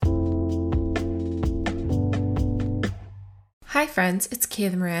Hi friends, it's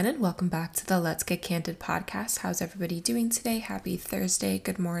Kayla Moran and welcome back to the Let's Get Candid podcast. How's everybody doing today? Happy Thursday,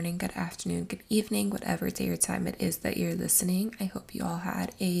 good morning, good afternoon, good evening, whatever day or time it is that you're listening. I hope you all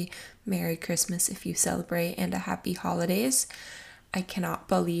had a Merry Christmas if you celebrate and a Happy Holidays. I cannot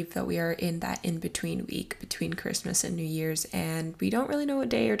believe that we are in that in-between week between Christmas and New Year's and we don't really know what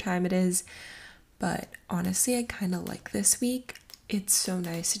day or time it is, but honestly I kind of like this week. It's so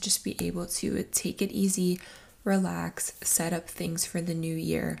nice to just be able to take it easy, relax, set up things for the new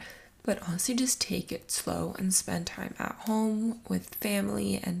year, but honestly just take it slow and spend time at home with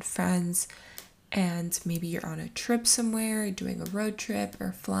family and friends. And maybe you're on a trip somewhere, doing a road trip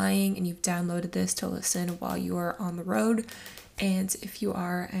or flying, and you've downloaded this to listen while you are on the road. And if you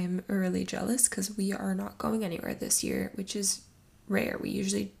are, I'm really jealous because we are not going anywhere this year, which is rare. We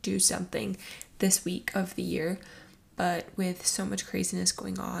usually do something this week of the year. But with so much craziness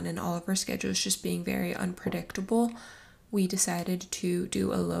going on and all of our schedules just being very unpredictable, we decided to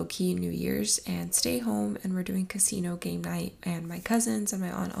do a low-key New Year's and stay home, and we're doing casino game night, and my cousins and my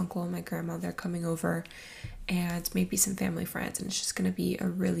aunt, uncle, and my grandma, they're coming over, and maybe some family friends, and it's just going to be a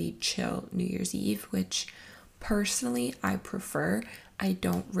really chill New Year's Eve, which personally I prefer. I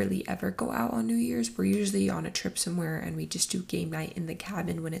don't really ever go out on New Year's. We're usually on a trip somewhere and we just do game night in the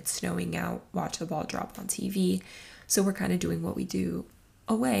cabin when it's snowing out, watch the ball drop on TV. So we're kind of doing what we do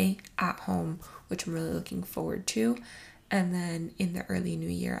away at home, which I'm really looking forward to. And then in the early new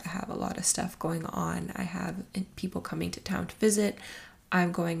year, I have a lot of stuff going on. I have people coming to town to visit.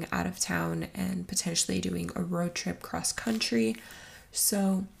 I'm going out of town and potentially doing a road trip cross country.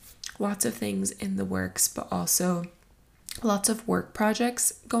 So lots of things in the works, but also lots of work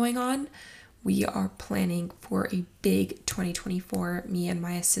projects going on. We are planning for a big 2024, me and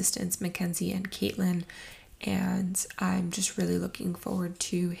my assistants, Mackenzie and Caitlin, and I'm just really looking forward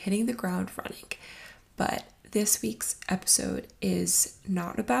to hitting the ground running. But this week's episode is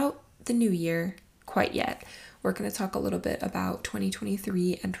not about the new year quite yet. We're going to talk a little bit about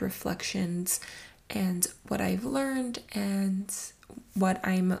 2023 and reflections and what I've learned and what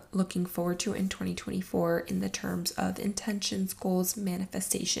I'm looking forward to in 2024 in the terms of intentions, goals,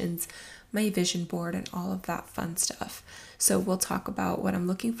 manifestations, my vision board, and all of that fun stuff. So we'll talk about what I'm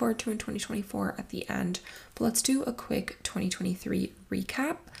looking forward to in 2024 at the end, but let's do a quick 2023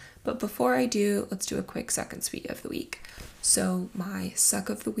 recap. But before I do, let's do a quick suck and sweet of the week. So my suck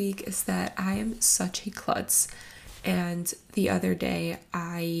of the week is that I am such a klutz, and the other day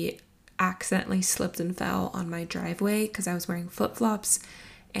I accidentally slipped and fell on my driveway because I was wearing flip-flops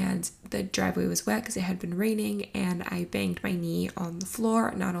and the driveway was wet because it had been raining, and I banged my knee on the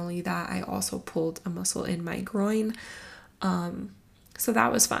floor. Not only that, I also pulled a muscle in my groin. So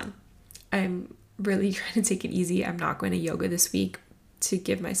that was fun. I'm really trying to take it easy. I'm not going to yoga this week to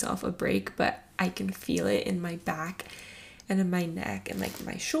give myself a break, but I can feel it in my back and in my neck and like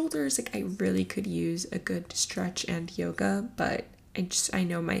my shoulders. Like I really could use a good stretch and yoga, but I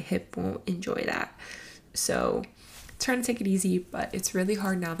know my hip won't enjoy that. So trying to take it easy, but it's really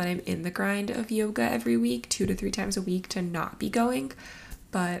hard now that I'm in the grind of yoga every week, 2 to 3 times a week, to not be going.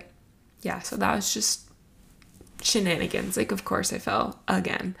 But yeah, so that was just shenanigans. Like, of course I fell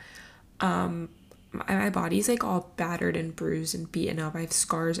again. My body's like all battered and bruised and beaten up. I have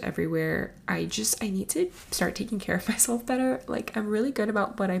scars everywhere. I need to start taking care of myself better. Like, I'm really good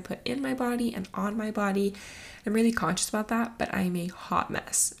about what I put in my body and on my body. I'm really conscious about that, but I'm a hot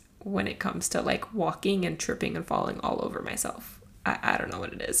mess when it comes to like walking and tripping and falling all over myself. I don't know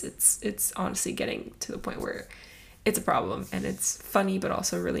what it is. It's honestly getting to the point where it's a problem, and it's funny but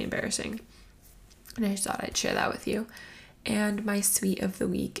also really embarrassing. And I just thought I'd share that with you. And my sweet of the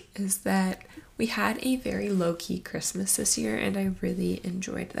week is that we had a very low-key Christmas this year, and I really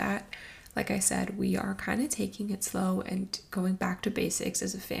enjoyed that. Like I said, we are kind of taking it slow and going back to basics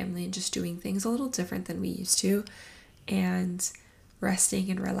as a family and just doing things a little different than we used to, and resting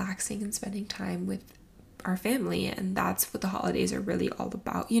and relaxing and spending time with our family. And that's what the holidays are really all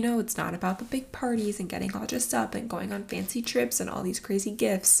about. You know, it's not about the big parties and getting all dressed up and going on fancy trips and all these crazy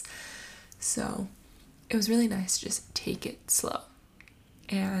gifts. So it was really nice to just take it slow.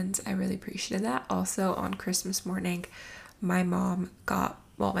 And I really appreciated that. Also, on Christmas morning, my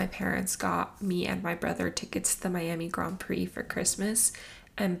parents got me and my brother tickets to the Miami Grand Prix for Christmas.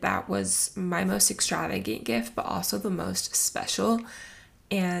 And that was my most extravagant gift, but also the most special.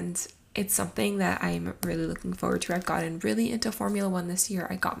 And it's something that I'm really looking forward to. I've gotten really into Formula One this year.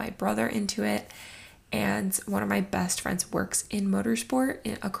 I got my brother into it. And one of my best friends works in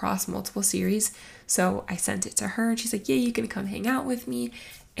motorsport across multiple series. So I sent it to her and she's like, yeah, you can come hang out with me.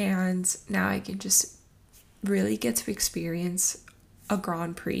 And now I can just really get to experience a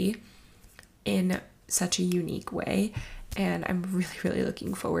Grand Prix in such a unique way. and I'm really, really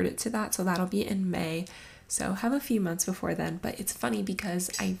looking forward to that. So that'll be in May. So have a few months before then. But it's funny because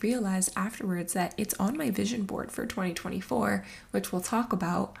I realized afterwards that it's on my vision board for 2024, which we'll talk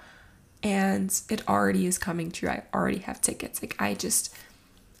about, and it already is coming true. I already have tickets. Like,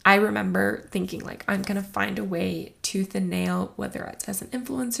 I remember thinking, like, I'm gonna find a way tooth and nail, whether it's as an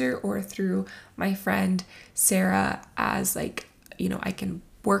influencer or through my friend Sarah, as like, I can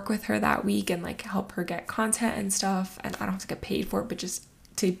work with her that week and like help her get content and stuff, and I don't have to get paid for it, but just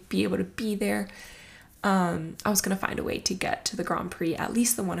to be able to be there. I was going to find a way to get to the Grand Prix, at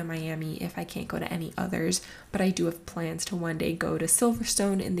least the one in Miami, if I can't go to any others. But I do have plans to one day go to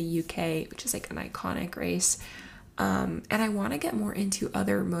Silverstone in the UK, which is like an iconic race. And I want to get more into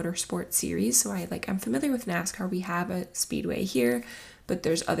other motorsport series. So I'm familiar with NASCAR. We have a speedway here, but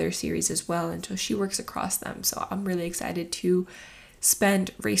there's other series as well. And so she works across them. So I'm really excited to spend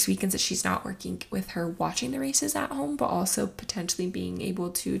race weekends that she's not working with her watching the races at home, but also potentially being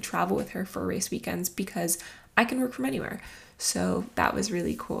able to travel with her for race weekends because I can work from anywhere. So that was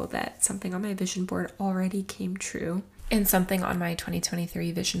really cool that something on my vision board already came true. And something on my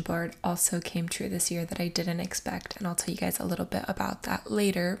 2023 vision board also came true this year that I didn't expect, and I'll tell you guys a little bit about that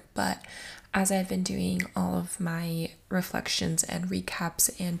later. But as I've been doing all of my reflections and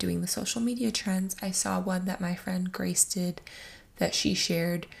recaps and doing the social media trends, I saw one that my friend Grace did, that she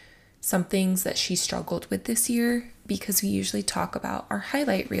shared some things that she struggled with this year, because we usually talk about our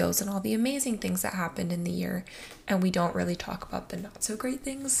highlight reels and all the amazing things that happened in the year, and we don't really talk about the not so great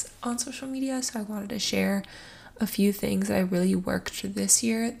things on social media. So I wanted to share a few things that I really worked through this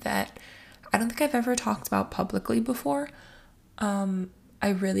year that I don't think I've ever talked about publicly before. I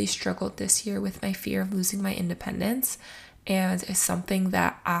really struggled this year with my fear of losing my independence, and it's something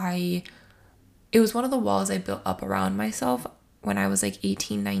that it was one of the walls I built up around myself when I was like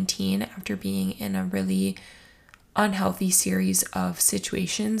 18, 19, after being in a really unhealthy series of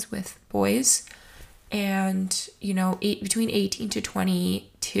situations with boys. And, between 18 to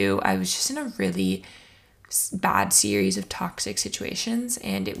 22, I was just in a really bad series of toxic situations.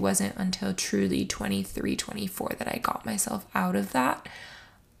 And it wasn't until truly 23, 24 that I got myself out of that.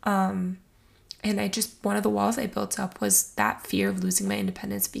 And one of the walls I built up was that fear of losing my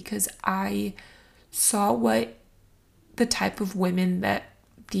independence, because I saw what the type of women that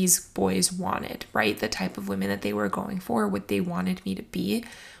these boys wanted, right? The type of women that they were going for, what they wanted me to be,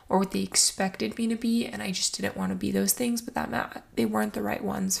 or what they expected me to be. And I just didn't want to be those things, but they weren't the right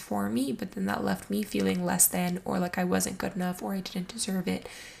ones for me. But then that left me feeling less than, or like I wasn't good enough, or I didn't deserve it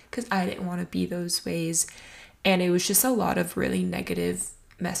because I didn't want to be those ways. And it was just a lot of really negative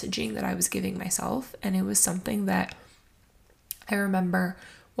messaging that I was giving myself. And it was something that I remember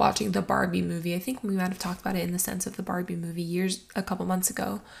watching the Barbie movie. I think we might have talked about it in the sense of the Barbie movie a couple months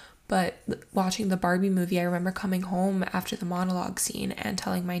ago. But watching the Barbie movie, I remember coming home after the monologue scene and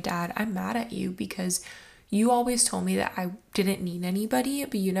telling my dad, I'm mad at you because you always told me that I didn't need anybody,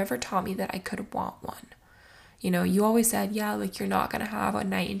 but you never taught me that I could want one. You always said, yeah, like, you're not going to have a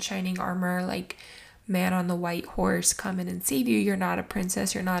knight in shining armor, like, man on the white horse come in and save you. You're not a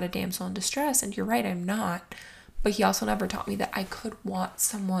princess. You're not a damsel in distress. And you're right, I'm not. But he also never taught me that I could want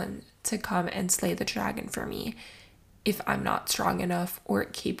someone to come and slay the dragon for me if I'm not strong enough or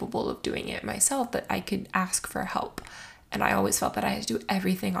capable of doing it myself, that I could ask for help. And I always felt that I had to do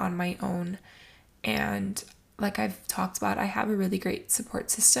everything on my own. And like I've talked about, I have a really great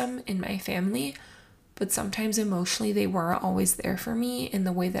support system in my family, but sometimes emotionally they weren't always there for me in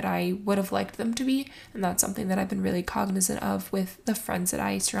the way that I would have liked them to be. And that's something that I've been really cognizant of with the friends that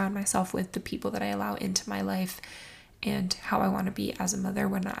I surround myself with, the people that I allow into my life, and how I want to be as a mother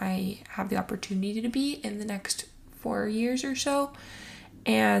when I have the opportunity to be in the next 4 years or so,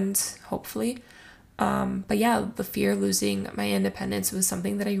 and hopefully. But yeah, the fear of losing my independence was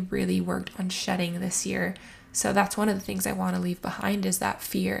something that I really worked on shedding this year. So that's one of the things I want to leave behind, is that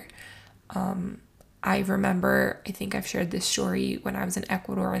fear. I remember, I think I've shared this story, when I was in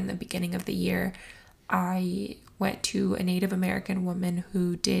Ecuador in the beginning of the year, I went to a Native American woman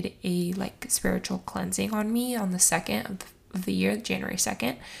who did a spiritual cleansing on me on the 2nd of the year, January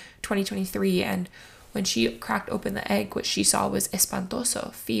 2nd, 2023. And when she cracked open the egg, what she saw was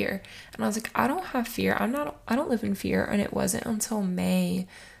espantoso, fear. And I was like, I don't have fear. I don't live in fear. And it wasn't until May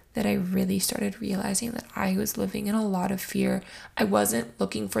that I really started realizing that I was living in a lot of fear. I wasn't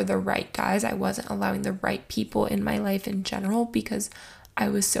looking for the right guys. I wasn't allowing the right people in my life in general, because I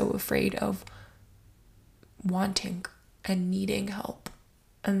was so afraid of wanting and needing help.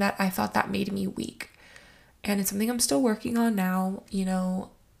 And that I thought that made me weak. And it's something I'm still working on now,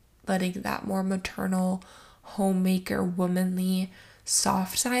 letting that more maternal, homemaker, womanly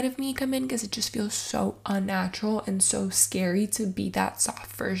soft side of me come in, because it just feels so unnatural and so scary to be that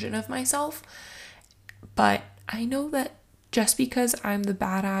soft version of myself. But I know that just because I'm the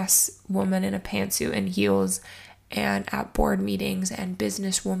badass woman in a pantsuit and heels and at board meetings and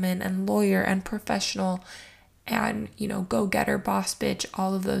businesswoman and lawyer and professional and, go-getter, boss bitch,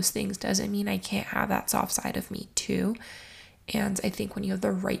 all of those things, doesn't mean I can't have that soft side of me too. And I think when you have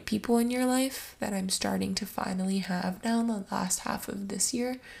the right people in your life, that I'm starting to finally have now in the last half of this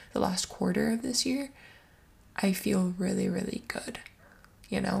year, the last quarter of this year, I feel really, really good.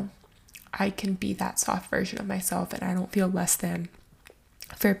 I can be that soft version of myself, and I don't feel less than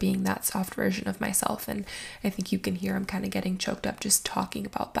for being that soft version of myself. And I think you can hear I'm kind of getting choked up just talking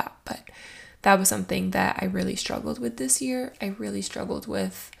about that. But that was something that I really struggled with this year. I really struggled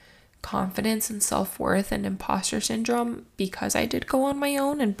with confidence and self-worth and imposter syndrome, because I did go on my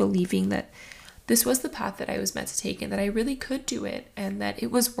own and believing that this was the path that I was meant to take and that I really could do it and that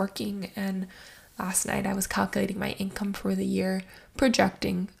it was working. And last night I was calculating my income for the year,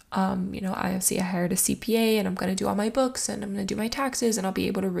 projecting, obviously I hired a CPA and I'm going to do all my books and I'm going to do my taxes, and I'll be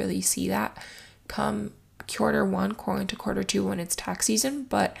able to really see that come quarter one, going to quarter two when it's tax season.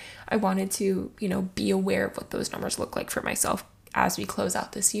 But I wanted to, be aware of what those numbers look like for myself as we close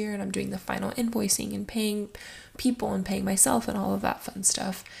out this year, and I'm doing the final invoicing and paying people and paying myself and all of that fun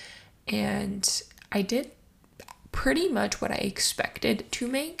stuff. And I did pretty much what I expected to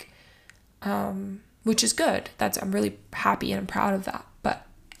make, which is good. I'm really happy and I'm proud of that. But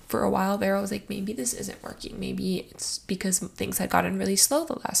for a while there, I was like, maybe this isn't working. Maybe it's because things had gotten really slow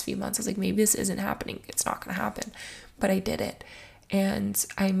the last few months. I was like, maybe this isn't happening. It's not going to happen. But I did it. And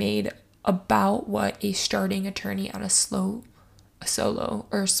I made about what a starting attorney on a solo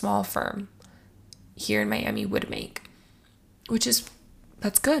or small firm here in Miami would make,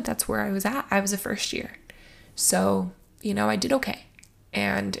 that's good. That's where I was at. I was a first year. So, I did okay.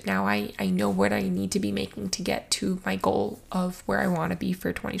 And now I know what I need to be making to get to my goal of where I want to be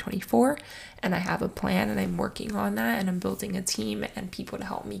for 2024. And I have a plan and I'm working on that, and I'm building a team and people to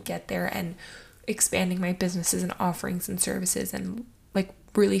help me get there, and expanding my businesses and offerings and services, and like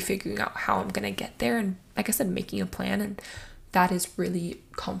really figuring out how I'm going to get there. And like I said, making a plan, and that is really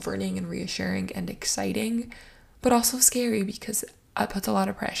comforting and reassuring and exciting, but also scary because it puts a lot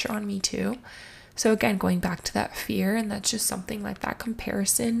of pressure on me too. So again, going back to that fear, and that's just something like that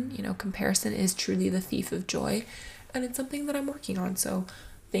comparison, comparison is truly the thief of joy, and it's something that I'm working on. So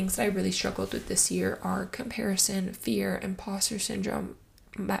things that I really struggled with this year are comparison, fear, imposter syndrome,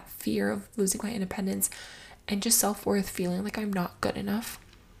 that fear of losing my independence, and just self-worth, feeling like I'm not good enough.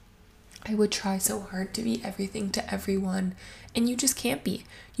 I would try so hard to be everything to everyone, and you just can't be.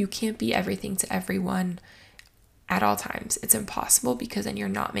 You can't be everything to everyone at all times. It's impossible, because then you're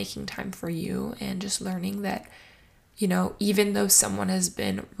not making time for you, and just learning that, even though someone has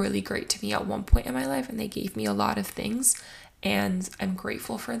been really great to me at one point in my life and they gave me a lot of things, and I'm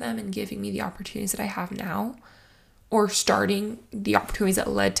grateful for them and giving me the opportunities that I have now, or starting the opportunities that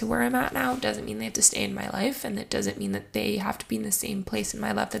led to where I'm at now, doesn't mean they have to stay in my life, and it doesn't mean that they have to be in the same place in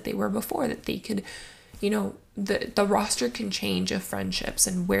my life that they were before, that they could, the roster can change of friendships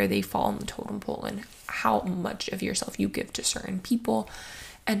and where they fall in the totem pole, and how much of yourself you give to certain people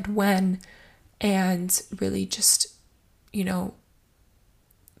and when, and really just,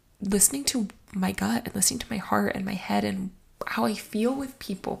 listening to my gut and listening to my heart and my head and how I feel with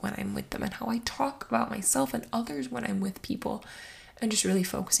people when I'm with them, and how I talk about myself and others when I'm with people, and just really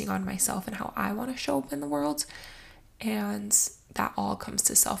focusing on myself and how I want to show up in the world. And that all comes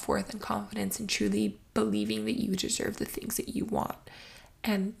to self-worth and confidence, and truly believing that you deserve the things that you want,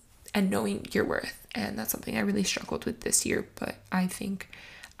 and knowing your worth. And that's something I really struggled with this year. But I think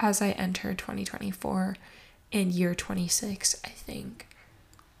as I enter 2024 and year 26, I think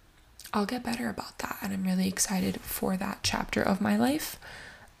I'll get better about that. And I'm really excited for that chapter of my life.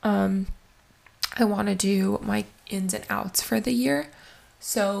 I want to do my ins and outs for the year.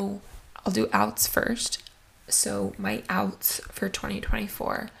 So I'll do outs first. So my outs for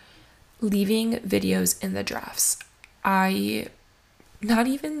 2024, leaving videos in the drafts. Not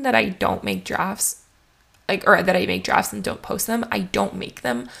even that I don't make drafts, or that I make drafts and don't post them. I don't make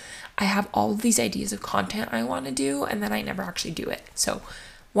them. I have all of these ideas of content I want to do, and then I never actually do it. So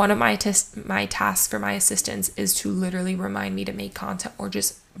one of my tasks for my assistants is to literally remind me to make content, or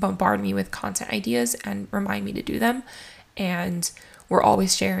just bombard me with content ideas and remind me to do them. And we're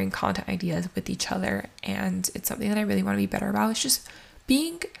always sharing content ideas with each other, and it's something that I really want to be better about. It's just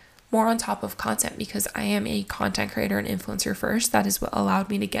being more on top of content, because I am a content creator and influencer first. That is what allowed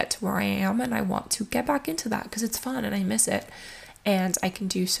me to get to where I am, and I want to get back into that because it's fun and I miss it. and I can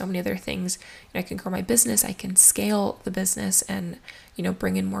do so many other things. I can grow my business, I can scale the business and,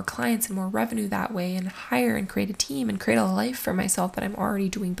 bring in more clients and more revenue that way, and hire and create a team and create a life for myself that I'm already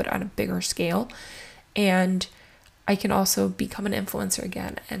doing, but on a bigger scale. And I can also become an influencer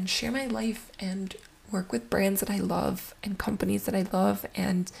again and share my life and work with brands that I love and companies that I love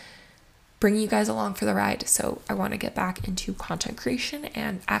and bring you guys along for the ride. So I want to get back into content creation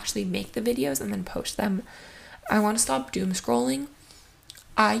and actually make the videos and then post them. I want to stop doom scrolling.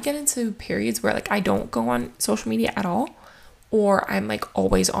 I get into periods where I don't go on social media at all, or I'm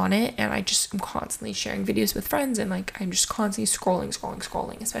always on it and I just am constantly sharing videos with friends, and I'm just constantly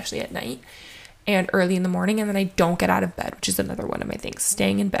scrolling, especially at night and early in the morning, and then I don't get out of bed, which is another one of my things,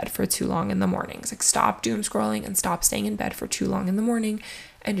 staying in bed for too long in the mornings. Stop doom scrolling and stop staying in bed for too long in the morning,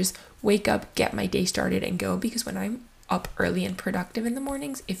 and just wake up, get my day started and go, because when I'm up early and productive in the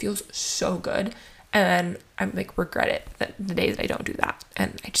mornings, it feels so good. And I'm regret it that the days that I don't do that,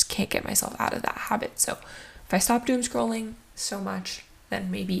 and I just can't get myself out of that habit. So if I stop doom scrolling so much, then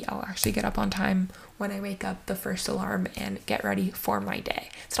maybe I'll actually get up on time when I wake up, the first alarm, and get ready for my day.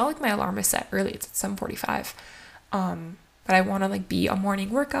 It's not my alarm is set early, it's at 7:45. But I want to be a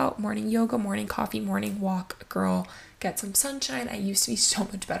morning workout, morning yoga, morning coffee, morning walk girl, get some sunshine. I used to be so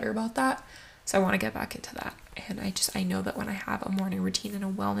much better about that. So I want to get back into that. And I know that when I have a morning routine and a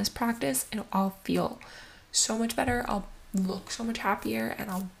wellness practice, I'll feel so much better. I'll look so much happier, and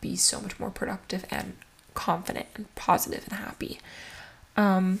I'll be so much more productive and confident and positive and happy.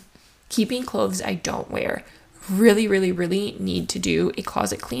 Keeping clothes I don't wear. Really, really, really need to do a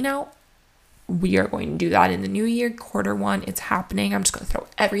closet clean out. We are going to do that in the new year, Q1. It's happening. I'm just going to throw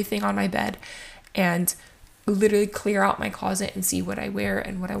everything on my bed and literally clear out my closet and see what I wear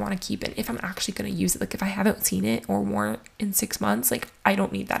and what I want to keep, and if I'm actually going to use it. If I haven't seen it or worn it in 6 months, I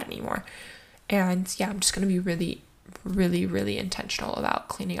don't need that anymore. And yeah, I'm just going to be really, really, really intentional about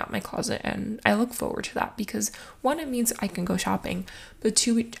cleaning out my closet, and I look forward to that, because one, it means I can go shopping, but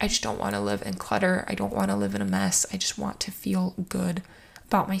two, I just don't want to live in clutter. I don't want to live in a mess. I just want to feel good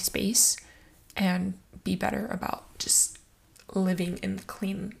about my space and be better about just living in the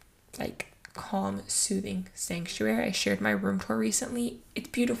clean, calm, soothing sanctuary. I shared my room tour recently. It's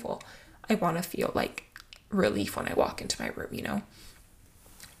beautiful. I want to feel relief when I walk into my room,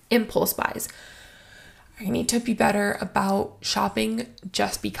 Impulse buys. I need to be better about shopping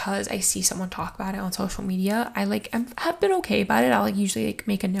just because I see someone talk about it on social media. I have been okay about it. I'll usually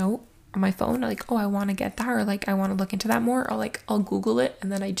make a note on my phone, oh, I want to get that, or I want to look into that more, or I'll Google it and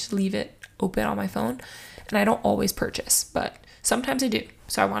then I just leave it open on my phone. And I don't always purchase, but sometimes I do.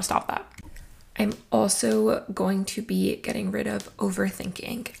 So I want to stop that. I'm also going to be getting rid of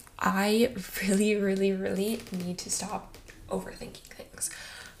overthinking. I really, really, really need to stop overthinking things.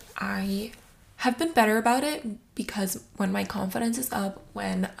 I have been better about it, because when my confidence is up,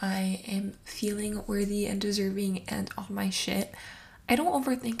 when I am feeling worthy and deserving and on my shit, I don't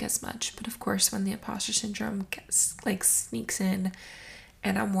overthink as much. But of course, when the imposter syndrome gets sneaks in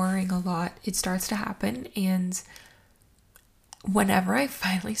and I'm worrying a lot, it starts to happen. And whenever I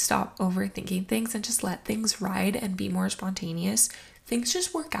finally stop overthinking things and just let things ride and be more spontaneous, things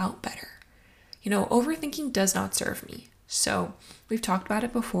just work out better. Overthinking does not serve me. So we've talked about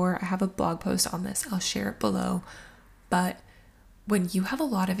it before. I have a blog post on this. I'll share it below. But when you have a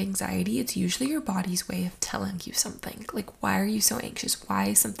lot of anxiety, it's usually your body's way of telling you something. Why are you so anxious? Why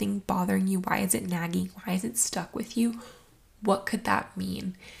is something bothering you? Why is it nagging? Why is it stuck with you? What could that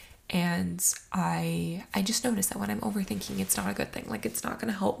mean? And I just noticed that when I'm overthinking, it's not a good thing. It's not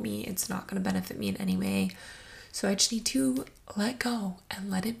going to help me. It's not going to benefit me in any way. So I just need to let go and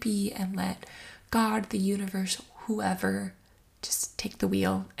let it be, and let God, the universe, whoever, just take the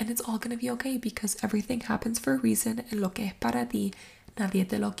wheel, and it's all going to be okay, because everything happens for a reason. And lo que es para ti, nadie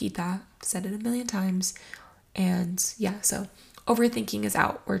te lo quita. I've said it a million times. And yeah, so overthinking is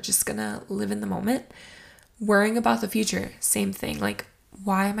out. We're just going to live in the moment. Worrying about the future, same thing.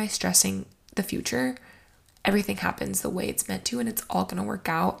 Why am I stressing the future? Everything happens the way it's meant to, and it's all going to work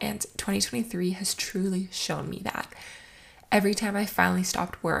out. And 2023 has truly shown me that. Every time I finally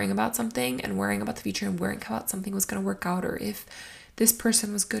stopped worrying about something and worrying about the future and worrying about something was going to work out, or if this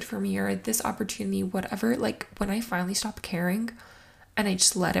person was good for me, or this opportunity, whatever, when I finally stopped caring and I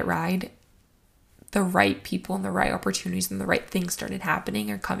just let it ride, the right people and the right opportunities and the right things started happening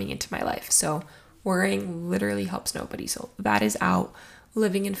or coming into my life. So worrying literally helps nobody. So that is out.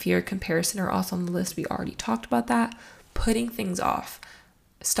 Living in fear, comparison are also on the list. We already talked about that. Putting things off.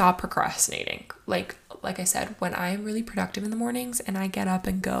 Stop procrastinating. Like I said, when I'm really productive in the mornings and I get up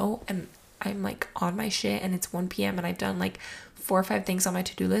and go and I'm on my shit and it's 1 p.m. and I've done 4 or 5 things on my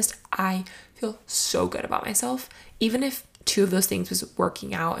to-do list, I feel so good about myself. Even if two of those things was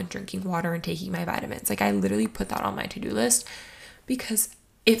working out and drinking water and taking my vitamins. Like I literally put that on my to-do list because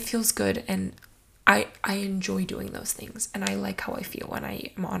it feels good and I enjoy doing those things and I like how I feel when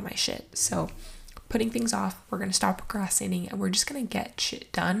I am on my shit. So putting things off, we're going to stop procrastinating and we're just going to get shit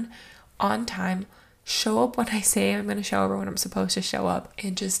done on time, show up when I say I'm going to show up or when I'm supposed to show up,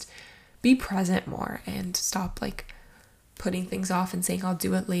 and just be present more and stop like putting things off and saying I'll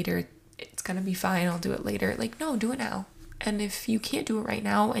do it later. It's going to be fine. I'll do it later. Like, no, do it now. And if you can't do it right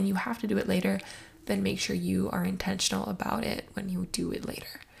now and you have to do it later, then make sure you are intentional about it when you do it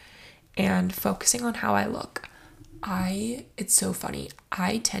later. And focusing on how I look. It's so funny.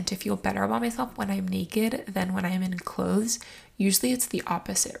 I tend to feel better about myself when I'm naked than when I'm in clothes. Usually it's the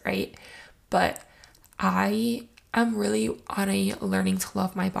opposite, right? But I am really on a learning to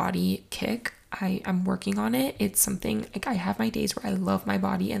love my body kick. I'm working on it. It's something like I have my days where I love my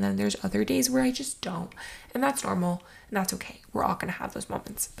body and then there's other days where I just don't. And that's normal and that's okay. We're all going to have those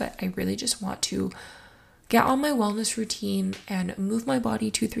moments. But I really just want to get on my wellness routine and move my body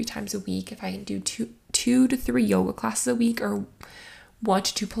 2-3 times a week. If I can do two to three yoga classes a week or 1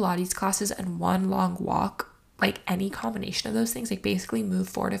 to 2 Pilates classes and 1 long walk, like any combination of those things, like basically move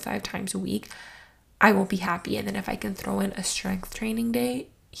 4 to 5 times a week, I will be happy. And then if I can throw in a strength training day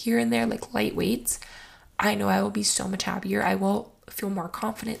here and there, like light weights, I know I will be so much happier. I will feel more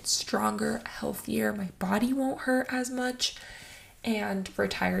confident, stronger, healthier. My body won't hurt as much and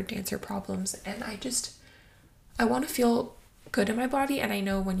retired dancer problems. And I want to feel good in my body. And I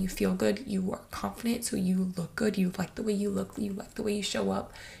know when you feel good, you are confident. So you look good. You like the way you look. You like the way you show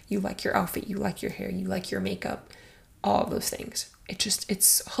up. You like your outfit. You like your hair. You like your makeup. All of those things.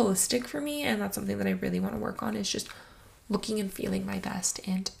 It's holistic for me. And that's something that I really want to work on, is just looking and feeling my best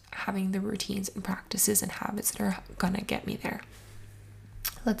and having the routines and practices and habits that are going to get me there.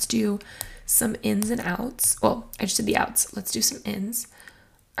 Let's do some ins and outs. Well, I just did the outs. Let's do some ins.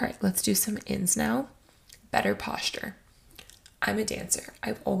 All right, let's do some ins now. Better posture. I'm a dancer.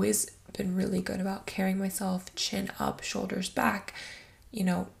 I've always been really good about carrying myself chin up, shoulders back,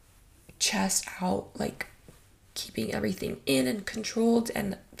 chest out, like keeping everything in and controlled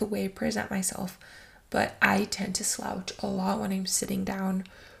and the way I present myself. But I tend to slouch a lot when I'm sitting down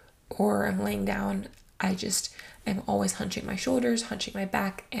or I'm laying down. I'm always hunching my shoulders, hunching my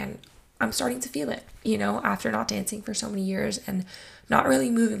back, and I'm starting to feel it, after not dancing for so many years and not really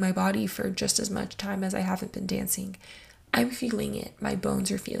moving my body for just as much time as I haven't been dancing. I'm feeling it. My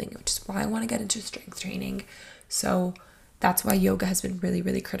bones are feeling it, which is why I want to get into strength training. So that's why yoga has been really,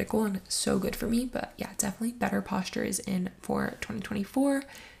 really critical and so good for me. But yeah, definitely better posture is in for 2024.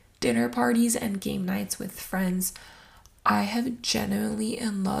 Dinner parties and game nights with friends. I have genuinely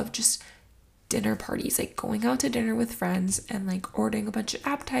in love just dinner parties, like going out to dinner with friends and like ordering a bunch of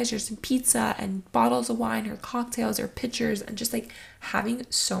appetizers and pizza and bottles of wine or cocktails or pitchers and just like having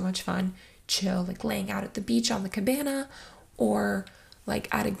so much fun, chill, like laying out at the beach on the cabana or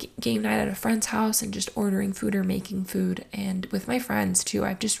like at a game night at a friend's house and just ordering food or making food. And with my friends too,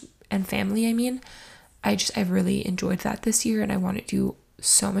 and family, I've really enjoyed that this year and I want to do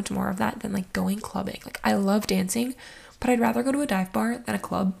so much more of that than like going clubbing. Like I love dancing, but I'd rather go to a dive bar than a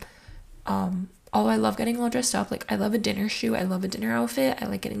club. Although I love getting all dressed up, like I love a dinner shoe, I love a dinner outfit, I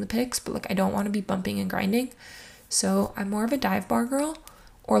like getting the pics, but like I don't want to be bumping and grinding. So I'm more of a dive bar girl,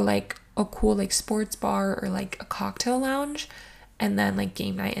 or like a cool like sports bar or like a cocktail lounge, and then like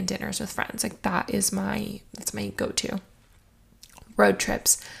game night and dinners with friends. Like that's my go-to. Road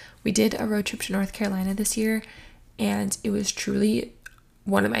trips. We did a road trip to North Carolina this year and it was truly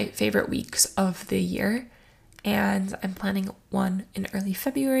one of my favorite weeks of the year. And I'm planning one in early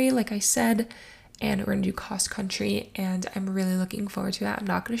February, like I said, and we're going to do cross country and I'm really looking forward to that. I'm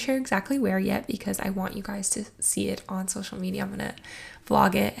not going to share exactly where yet because I want you guys to see it on social media. I'm going to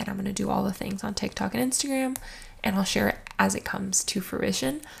vlog it and I'm going to do all the things on TikTok and Instagram and I'll share it as it comes to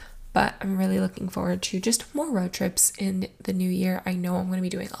fruition. But I'm really looking forward to just more road trips in the new year. I know I'm going to be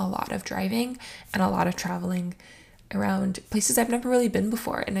doing a lot of driving and a lot of traveling around places I've never really been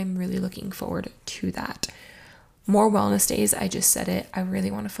before and I'm really looking forward to that. More wellness days. I just said it. I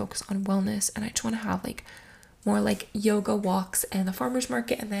really want to focus on wellness and I just want to have like more like yoga walks and the farmer's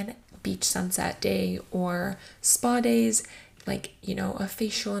market and then beach sunset day or spa days, like, a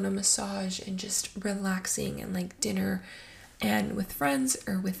facial and a massage and just relaxing and like dinner and with friends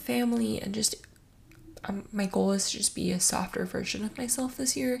or with family and just my goal is to just be a softer version of myself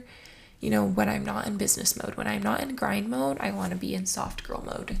this year. When I'm not in business mode, when I'm not in grind mode, I want to be in soft girl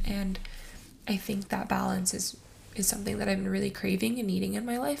mode. And I think that balance is something that I've been really craving and needing in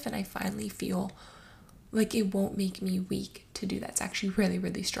my life. And I finally feel like it won't make me weak to do that. It's actually really,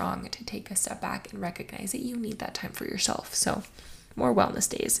 really strong to take a step back and recognize that you need that time for yourself. So more wellness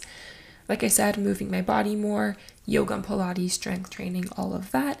days. Like I said, moving my body more, yoga and Pilates, strength training, all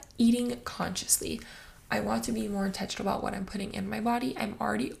of that, eating consciously. I want to be more intentional about what I'm putting in my body. I'm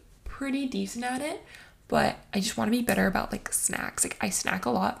already pretty decent at it, but I just want to be better about like snacks. Like I snack a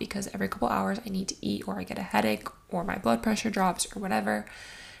lot because every couple hours I need to eat, or I get a headache, or my blood pressure drops, or whatever.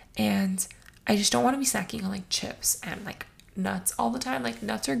 And I just don't want to be snacking on like chips and like nuts all the time. Like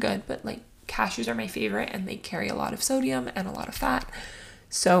nuts are good, but like cashews are my favorite and they carry a lot of sodium and a lot of fat.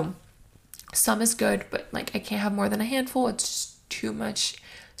 So some is good, but like I can't have more than a handful. It's just too much.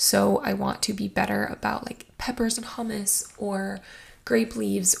 So I want to be better about like peppers and hummus or grape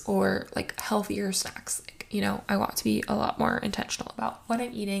leaves or like healthier snacks. Like, you know, I want to be a lot more intentional about what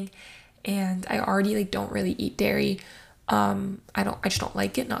I'm eating. And I already like don't really eat dairy. I just don't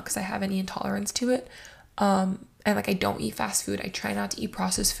like it, not because I have any intolerance to it. And like I don't eat fast food. I try not to eat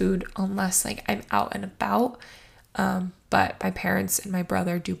processed food unless like I'm out and about. But my parents and my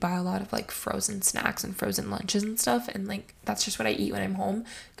brother do buy a lot of like frozen snacks and frozen lunches and stuff. And like, that's just what I eat when I'm home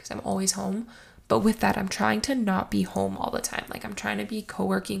because I'm always home. But with that, I'm trying to not be home all the time. Like I'm trying to be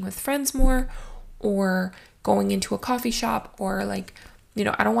co-working with friends more, or going into a coffee shop, or like, you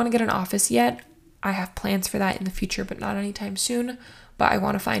know, I don't want to get an office yet. I have plans for that in the future, but not anytime soon. But I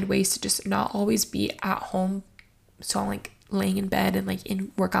want to find ways to just not always be at home. So I'm like laying in bed and like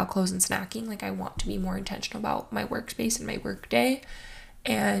in workout clothes and snacking. Like I want to be more intentional about my workspace and my work day.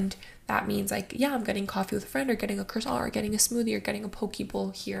 And that means like, yeah, I'm getting coffee with a friend, or getting a croissant, or getting a smoothie, or getting a poke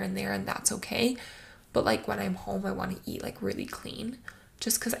bowl here and there, and that's okay. But like when I'm home, I want to eat like really clean,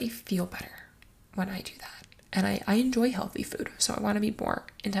 just because I feel better when I do that. And I enjoy healthy food. So I want to be more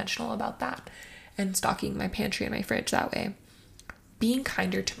intentional about that and stocking my pantry and my fridge that way. Being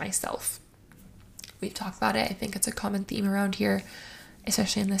kinder to myself. We've talked about it. I think it's a common theme around here,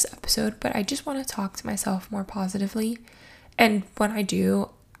 especially in this episode, but I just want to talk to myself more positively. And when I do,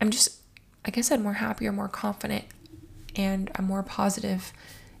 I'm just, like I said, more happier, more confident, and I'm more positive.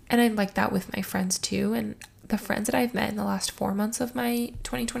 And I'm like that with my friends too. And the friends that I've met in the last 4 months of my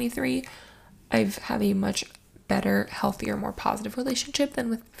 2023, I've had a much better, healthier, more positive relationship than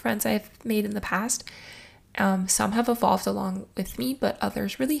with friends I've made in the past. Some have evolved along with me, but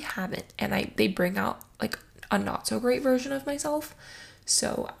others really haven't. And they bring out like a not so great version of myself.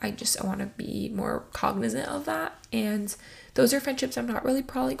 So I want to be more cognizant of that. And those are friendships I'm not really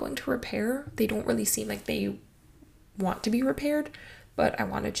probably going to repair. They don't really seem like they want to be repaired, but I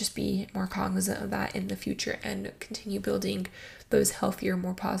want to just be more cognizant of that in the future and continue building those healthier,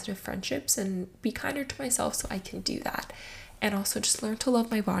 more positive friendships and be kinder to myself so I can do that. And also just learn to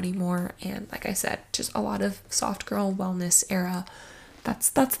love my body more. And like I said, just a lot of soft girl wellness era. That's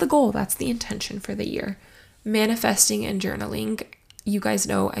the goal. That's the intention for the year. Manifesting and journaling. You guys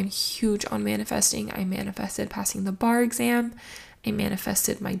know I'm huge on manifesting. I manifested passing the bar exam. I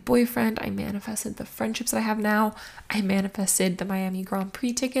manifested my boyfriend. I manifested the friendships that I have now. I manifested the Miami Grand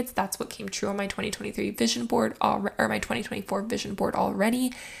Prix tickets. That's what came true on my 2023 vision board, or my 2024 vision board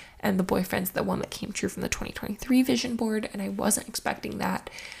already. And the boyfriend's the one that came true from the 2023 vision board. And I wasn't expecting that.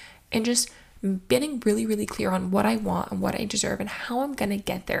 And just getting really, really clear on what I want and what I deserve and how I'm going to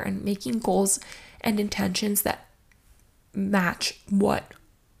get there, and making goals and intentions that match what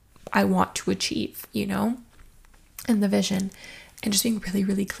I want to achieve, you know, and the vision. And just being really,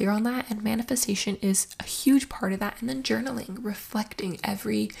 really clear on that. And manifestation is a huge part of that. And then journaling, reflecting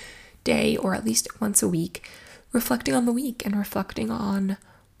every day, or at least once a week, reflecting on the week and reflecting on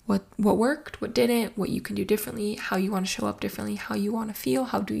what worked, what didn't, what you can do differently, how you want to show up differently, how you want to feel,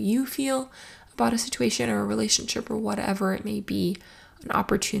 how do you feel about a situation or a relationship or whatever it may be, an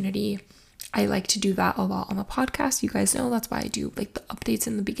opportunity. I like to do that a lot on the podcast. You guys know that's why I do like the updates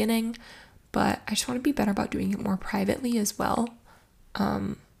in the beginning, but I just want to be better about doing it more privately as well,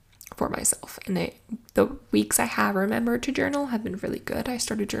 for myself. And the weeks I have remembered to journal have been really good. I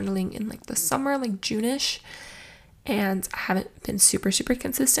started journaling in like the summer, like June-ish, and I haven't been super, super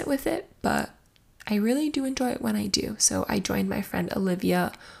consistent with it, but I really do enjoy it when I do. So I joined my friend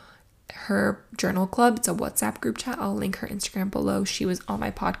Olivia, her journal club. It's a WhatsApp group chat. I'll link her Instagram below. She was on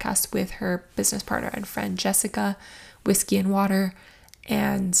my podcast with her business partner and friend Jessica, Whiskey and Water,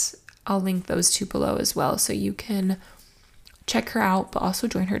 and I'll link those two below as well, so you can check her out, but also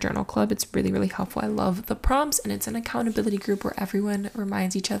join her journal club. It's really, really helpful. I love the prompts, and it's an accountability group where everyone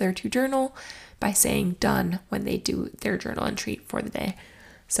reminds each other to journal by saying done when they do their journal entry for the day.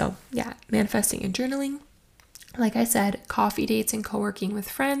 So yeah, manifesting and journaling. Like I said, coffee dates and co-working with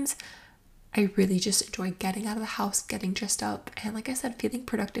friends. I really just enjoy getting out of the house, getting dressed up, and like I said, feeling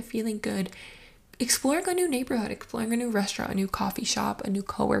productive, feeling good, exploring a new neighborhood, exploring a new restaurant, a new coffee shop, a new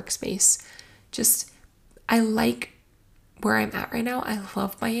co-work space. Just, I like where I'm at right now. I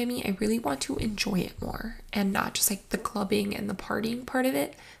love Miami. I really want to enjoy it more and not just like the clubbing and the partying part of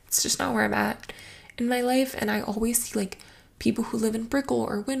it. It's just not where I'm at in my life. And I always see like people who live in Brickell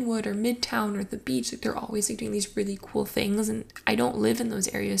or Wynwood or Midtown or the beach, like they're always like doing these really cool things. And I don't live in those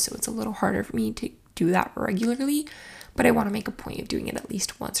areas, so it's a little harder for me to do that regularly. But I want to make a point of doing it at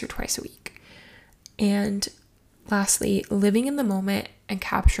least once or twice a week. And lastly, living in the moment and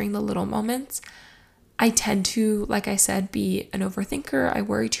capturing the little moments. I tend to, like I said, be an overthinker. I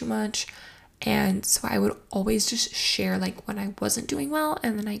worry too much. And so I would always just share like when I wasn't doing well,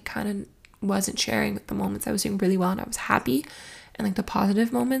 and then I kind of wasn't sharing the moments I was doing really well and I was happy, and like the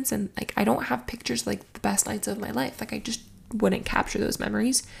positive moments. And like I don't have pictures like the best nights of my life. Like I just wouldn't capture those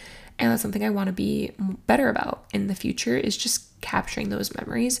memories. And that's something I want to be better about in the future, is just capturing those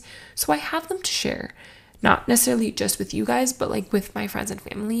memories so I have them to share. Not necessarily just with you guys, but like with my friends and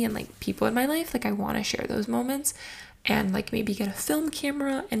family and like people in my life. Like I want to share those moments and like maybe get a film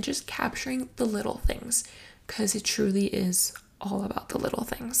camera and just capturing the little things, because it truly is all about the little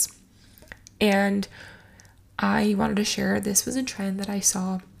things. And I wanted to share, this was a trend that I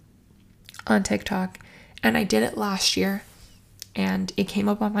saw on TikTok, and I did it last year, and it came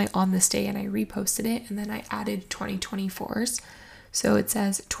up on my on this day and I reposted it, and then I added 2024's. So it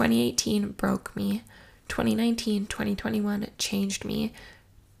says 2018 broke me, 2019, 2021 changed me,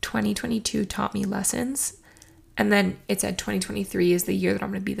 2022 taught me lessons, and then it said 2023 is the year that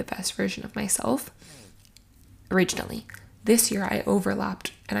I'm going to be the best version of myself. Originally, this year I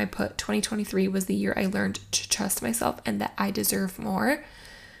overlapped and I put 2023 was the year I learned to trust myself and that I deserve more,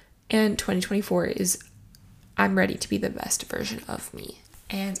 and 2024 is I'm ready to be the best version of me.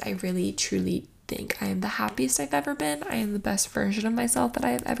 And I really truly think I am the happiest I've ever been. I am the best version of myself that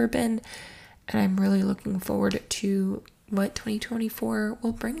I have ever been. And I'm really looking forward to what 2024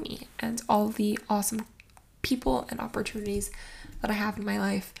 will bring me and all the awesome people and opportunities that I have in my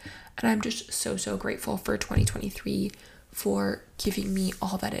life. And I'm just so grateful for 2023 for giving me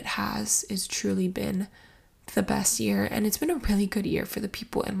all that it has. It's truly been the best year, and it's been a really good year for the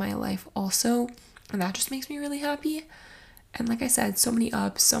people in my life also, and that just makes me really happy. And like I said, so many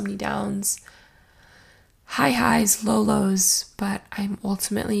ups, so many downs, high highs, low lows, but I'm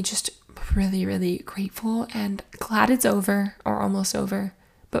ultimately just really grateful and glad it's over, or almost over,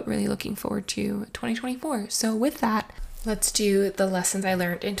 but really looking forward to 2024. So with that, let's do the lessons I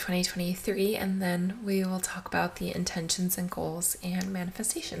learned in 2023, and then we will talk about the intentions and goals and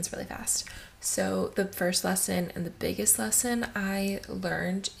manifestations really fast. So the first lesson and the biggest lesson I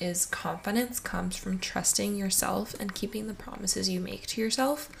learned is confidence comes from trusting yourself and keeping the promises you make to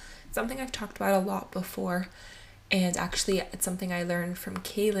yourself. Something I've talked about a lot before, and actually it's something I learned from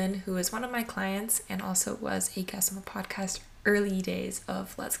Kaylin, who is one of my clients and also was a guest on the podcast early days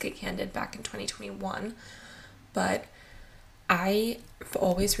of Let's Get Candid back in 2021. But I've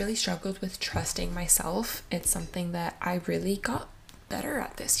always really struggled with trusting myself. It's something that I really got better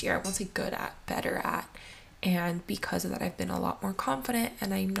at this year. I won't say good at, better at. And because of that, I've been a lot more confident,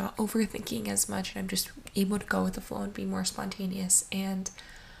 and I'm not overthinking as much, and I'm just able to go with the flow and be more spontaneous. And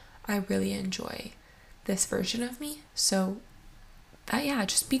I really enjoy this version of me. So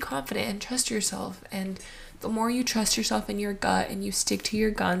just be confident and trust yourself. And the more you trust yourself in your gut and you stick to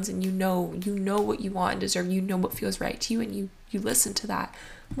your guns, and you know what you want and deserve, you know what feels right to you, and you listen to that,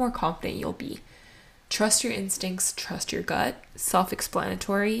 the more confident you'll be. Trust your instincts, trust your gut,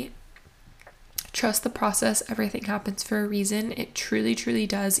 self-explanatory. Trust the process. Everything happens for a reason. It truly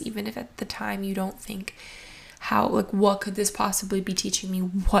does, even if at the time you don't think what could this possibly be teaching me?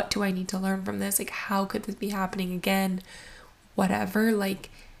 What do I need to learn from this? Like, how could this be happening again? Whatever, like,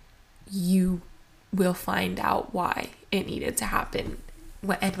 you will find out why it needed to happen.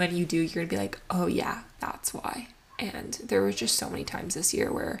 And when you do, you're going to be like, oh yeah, that's why. And there was just so many times this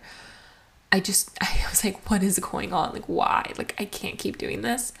year where I was like, what is going on? Like, why? Like, I can't keep doing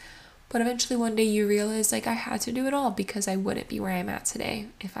this. But eventually one day you realize, like, I had to do it all because I wouldn't be where I'm at today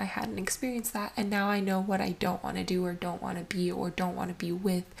if I hadn't experienced that. And now I know what I don't want to do, or don't want to be, or don't want to be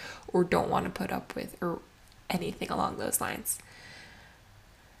with, or don't want to put up with, or anything along those lines.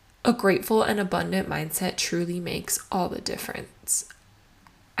 A grateful and abundant mindset truly makes all the difference.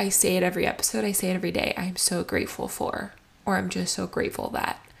 I say it every episode. I say it every day. I'm so grateful for, or I'm just so grateful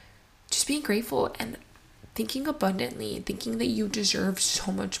that. Just being grateful and thinking abundantly, thinking that you deserve so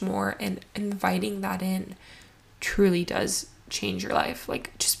much more, and inviting that in truly does change your life.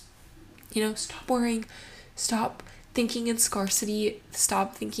 Like, just, stop worrying, stop thinking in scarcity,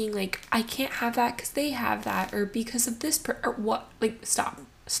 stop thinking like, I can't have that because they have that, or because of this or what. Like, stop.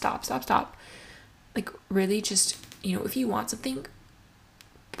 Like really just, if you want something,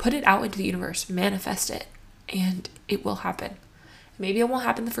 put it out into the universe, manifest it, and it will happen. Maybe it won't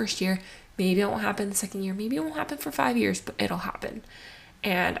happen the first year, maybe it won't happen the second year, maybe it won't happen for 5 years, but it'll happen.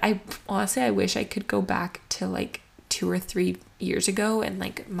 And I wish I could go back to like 2 or 3 years ago and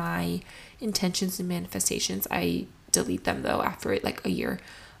like my intentions and manifestations, I delete them though after like a year.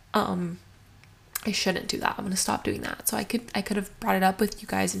 I shouldn't do that. I'm going to stop doing that. So I could have brought it up with you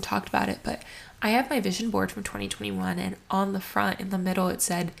guys and talked about it, but I have my vision board from 2021, and on the front in the middle it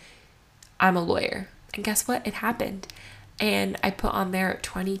said I'm a lawyer. And guess what? It happened. And I put on there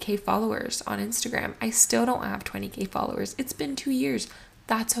 20K followers on Instagram. I still don't have 20K followers. It's been 2 years.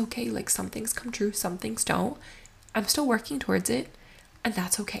 That's okay. Like some things come true, some things don't. I'm still working towards it, and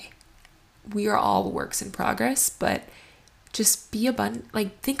that's okay. We are all works in progress, but just be abundant,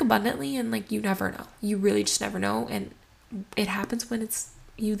 like think abundantly, and like you never know. You really just never know, and it happens when it's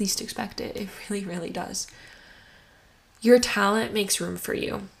you least expect it. It really, really does. Your talent makes room for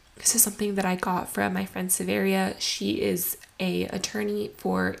you. This is something that I got from my friend Severia. She is a attorney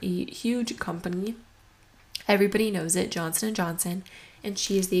for a huge company. Everybody knows it, Johnson & Johnson, and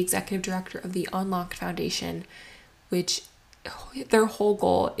she is the executive director of the Unlocked Foundation, which their whole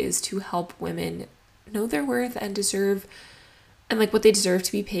goal is to help women know their worth and deserve, and like what they deserve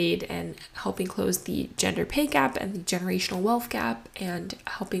to be paid, and helping close the gender pay gap and the generational wealth gap, and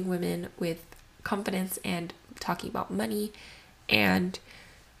helping women with confidence and talking about money, and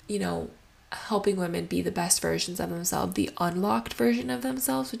helping women be the best versions of themselves, the unlocked version of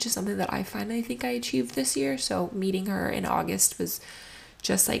themselves, which is something that I think I achieved this year. So meeting her in August was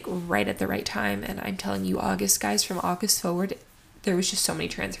just like right at the right time. And I'm telling you, August, guys, from August forward, there was just so many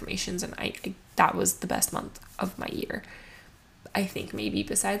transformations, and I that was the best month of my year. I think maybe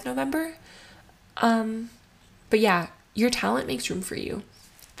besides November. But yeah, your talent makes room for you.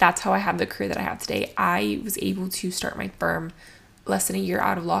 That's how I have the career that I have today. I was able to start my firm less than a year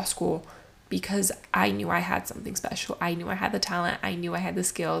out of law school because I knew I had something special. I knew I had the talent. I knew I had the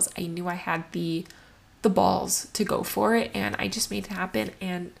skills. I knew I had the balls to go for it, and I just made it happen,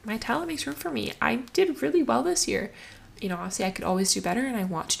 and my talent makes room for me. I did really well this year. Obviously I could always do better, and I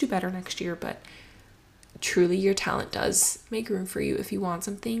want to do better next year, but truly your talent does make room for you. If you want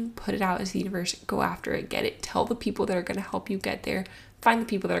something, put it out into the universe, go after it, get it, tell the people that are going to help you get there, find the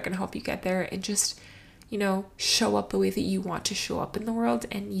people that are going to help you get there, and just, show up the way that you want to show up in the world,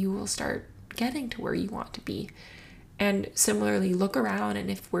 and you will start getting to where you want to be. And similarly, look around, and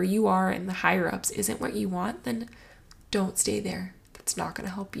if where you are and the higher ups isn't what you want, then don't stay there. That's not going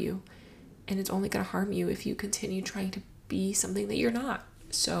to help you, and it's only going to harm you if you continue trying to be something that you're not.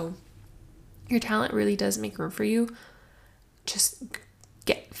 So your talent really does make room for you. Just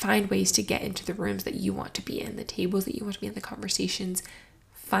find ways to get into the rooms that you want to be in, the tables that you want to be in, the conversations.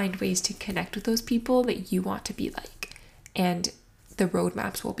 Find ways to connect with those people that you want to be like, and the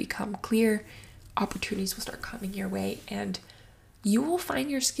roadmaps will become clear. Opportunities will start coming your way, and you will find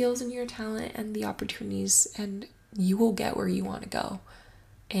your skills and your talent and the opportunities, and you will get where you want to go.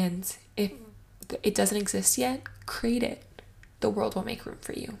 And if it doesn't exist yet, create it. The world will make room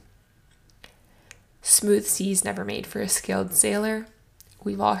for you. Smooth seas never made for a skilled sailor.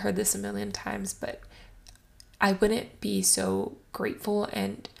 We've all heard this a million times, but I wouldn't be so grateful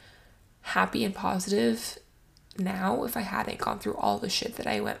and happy and positive now if I hadn't gone through all the shit that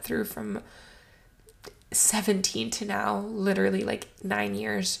I went through from 17 to now, literally like 9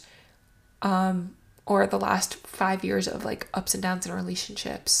 years, or the last 5 years of like ups and downs in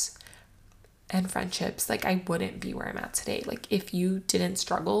relationships and friendships. Like I wouldn't be where I'm at today. Like if you didn't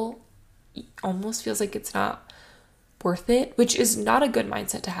struggle, it almost feels like it's not worth it, which is not a good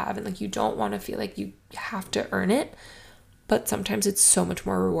mindset to have. And like you don't want to feel like you have to earn it, but sometimes it's so much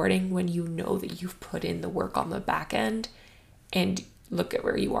more rewarding when you know that you've put in the work on the back end and look at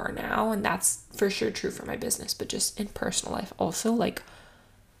where you are now. And that's for sure true for my business, but just in personal life also, like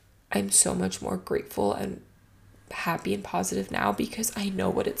I'm so much more grateful and happy and positive now because I know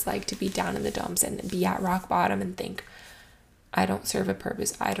what it's like to be down in the dumps and be at rock bottom and think I don't serve a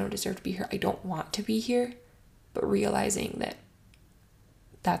purpose, I don't deserve to be here, I don't want to be here. But realizing that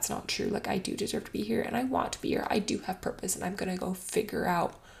that's not true. Like I do deserve to be here, and I want to be here. I do have purpose, and I'm going to go figure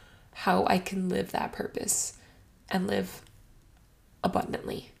out how I can live that purpose and live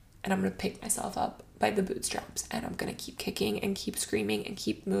abundantly. And I'm going to pick myself up by the bootstraps, and I'm going to keep kicking and keep screaming and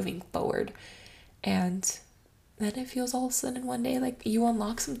keep moving forward. And then it feels all of a sudden one day like you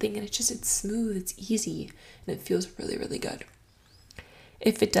unlock something, and it's smooth, it's easy, and it feels really, really good.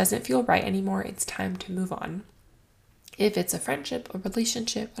 If it doesn't feel right anymore, it's time to move on. If it's a friendship, a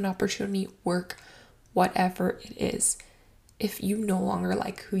relationship, an opportunity, work, whatever it is, if you no longer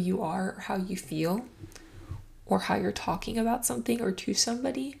like who you are or how you feel or how you're talking about something or to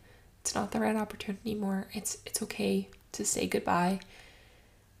somebody, it's not the right opportunity anymore. It's okay to say goodbye.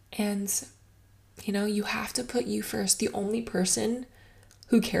 And, you have to put you first. The only person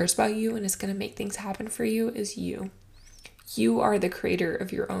who cares about you and is going to make things happen for you is you. You are the creator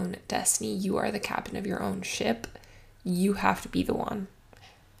of your own destiny. You are the captain of your own ship. You have to be the one.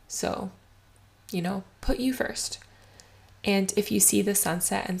 So, put you first. And if you see the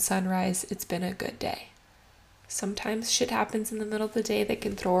sunset and sunrise, it's been a good day. Sometimes shit happens in the middle of the day that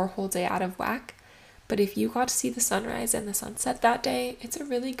can throw our whole day out of whack. But if you got to see the sunrise and the sunset that day, it's a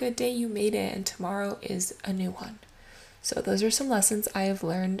really good day. You made it, and tomorrow is a new one. So those are some lessons I have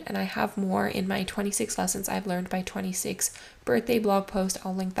learned, and I have more in my 26 lessons I've learned by 26 birthday blog post.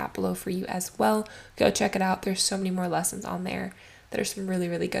 I'll link that below for you as well. Go check it out. There's so many more lessons on there. There are some really,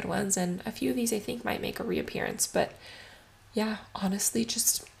 really good ones, and a few of these I think might make a reappearance. But yeah, honestly,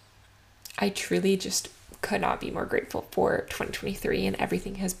 I truly just could not be more grateful for 2023 and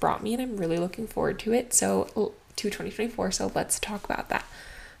everything has brought me, and I'm really looking forward to it. To 2024. So let's talk about that.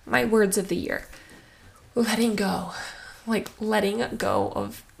 My words of the year: letting go. Letting go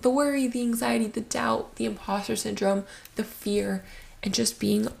of the worry, the anxiety, the doubt, the imposter syndrome, the fear, and just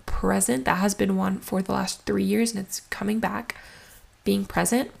being present. That has been one for the last 3 years, and it's coming back. Being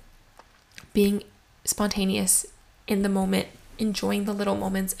present, being spontaneous in the moment, enjoying the little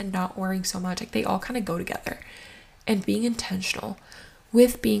moments and not worrying so much. They all kind of go together. And being intentional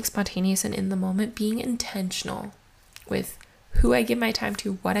with being spontaneous and in the moment, being intentional with who I give my time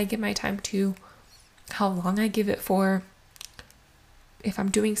to, what I give my time to, how long I give it for. If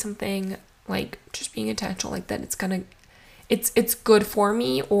I'm doing something, just being intentional, that it's good for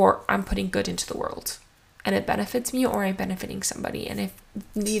me, or I'm putting good into the world and it benefits me, or I'm benefiting somebody. And if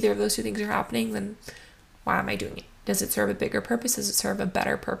neither of those two things are happening, then why am I doing it? Does it serve a bigger purpose? Does it serve a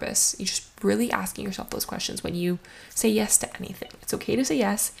better purpose? You're just really asking yourself those questions when you say yes to anything. It's okay to say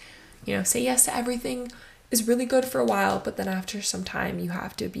yes. Say yes to everything is really good for a while, but then after some time, you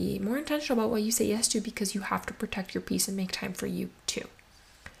have to be more intentional about what you say yes to, because you have to protect your peace and make time for you too.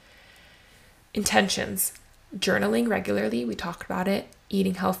 Intentions. Journaling regularly. We talked about it.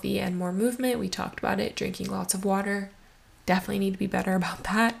 Eating healthy and more movement. We talked about it. Drinking lots of water. Definitely need to be better about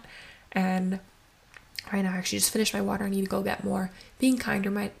that. And right now, I actually just finished my water. I need to go get more. Being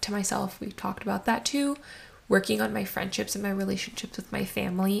kinder to myself. We've talked about that too. Working on my friendships and my relationships with my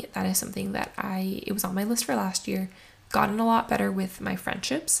family. That is something that it was on my list for last year. Gotten a lot better with my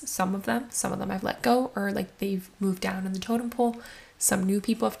friendships. Some of them I've let go, or they've moved down in the totem pole. Some new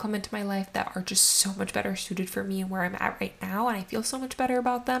people have come into my life that are just so much better suited for me and where I'm at right now. And I feel so much better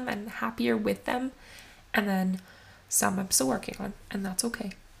about them and happier with them. And then some I'm still working on, and that's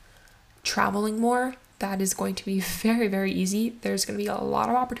okay. Traveling more. That is going to be very, very easy. There's going to be a lot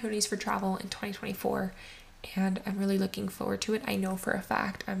of opportunities for travel in 2024, and I'm really looking forward to it. I know for a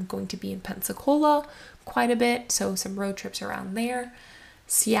fact I'm going to be in Pensacola quite a bit, so some road trips around there.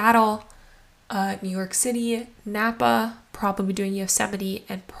 Seattle, New York City, Napa, probably doing Yosemite,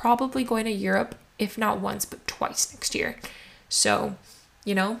 and probably going to Europe, if not once, but twice next year. So,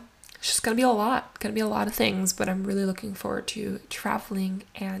 it's just going to be a lot. Going to be a lot of things, but I'm really looking forward to traveling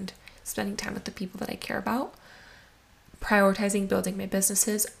and spending time with the people that I care about. Prioritizing building my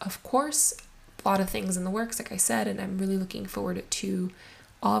businesses, of course. A lot of things in the works, like I said, and I'm really looking forward to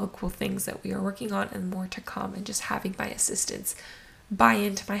all the cool things that we are working on and more to come, and just having my assistants buy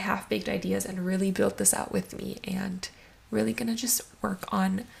into my half-baked ideas and really build this out with me, and really gonna just work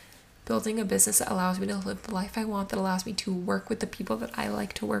on building a business that allows me to live the life I want, that allows me to work with the people that I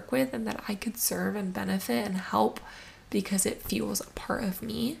like to work with and that I could serve and benefit and help, because it fuels a part of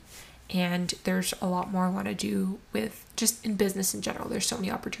me. And there's a lot more I want to do with just in business in general. There's so many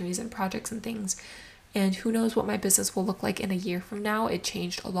opportunities and projects and things. And who knows what my business will look like in a year from now. It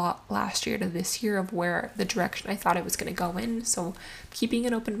changed a lot last year to this year of where the direction I thought it was going to go in. So keeping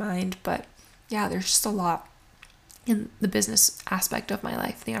an open mind. But yeah, there's just a lot in the business aspect of my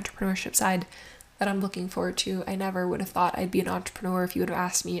life, the entrepreneurship side, that I'm looking forward to. I never would have thought I'd be an entrepreneur. If you would have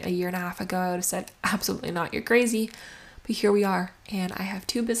asked me a year and a half ago, I would have said, absolutely not, you're crazy. But here we are, and I have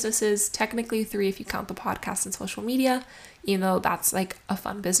 2 businesses, technically 3 if you count the podcast and social media, even though that's a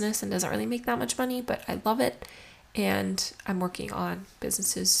fun business and doesn't really make that much money, but I love it. And I'm working on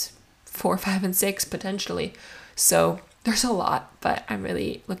businesses 4, 5, and 6 potentially. So there's a lot, but I'm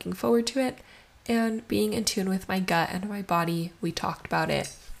really looking forward to it. And being in tune with my gut and my body, we talked about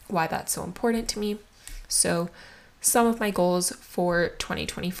it, why that's so important to me. So some of my goals for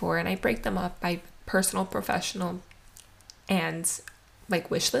 2024, and I break them up by personal, professional, and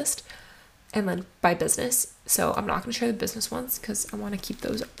wish list. and then by business. So I'm not going to share the business ones because I want to keep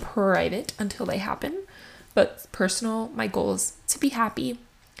those private until they happen. But personal, my goal is to be happy,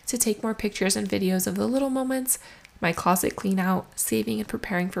 to take more pictures and videos of the little moments, my closet clean out, saving and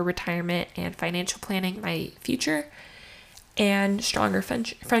preparing for retirement and financial planning, my future, and stronger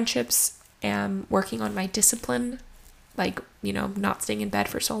friendships, and working on my discipline, like, not staying in bed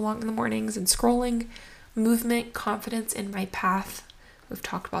for so long in the mornings and scrolling, movement, confidence in my path. We've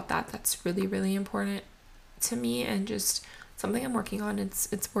talked about that. That's really, really important to me and just something I'm working on.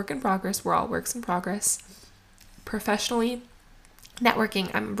 It's work in progress. We're all works in progress. Professionally, networking.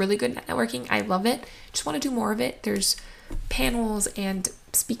 I'm really good at networking. I love it. Just want to do more of it. There's panels and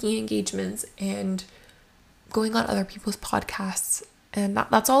speaking engagements and going on other people's podcasts. And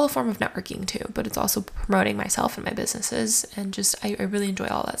that's all a form of networking too, but it's also promoting myself and my businesses. And just, I really enjoy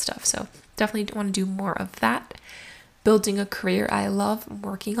all that stuff. So definitely want to do more of that. Building a career I love. I'm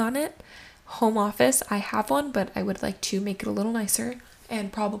working on it. Home office. I have one, but I would like to make it a little nicer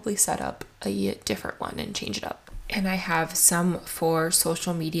and probably set up a different one and change it up. And I have some for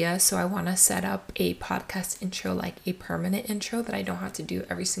social media. So I want to set up a podcast intro, like a permanent intro that I don't have to do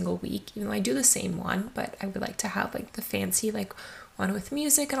every single week. Even though I do the same one, but I would like to have like the fancy, like one with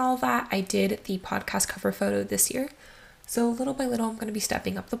music and all that. I did the podcast cover photo this year. So little by little, I'm going to be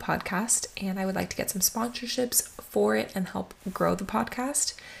stepping up the podcast, and I would like to get some sponsorships for it and help grow the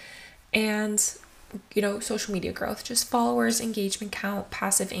podcast. And, social media growth, just followers, engagement count,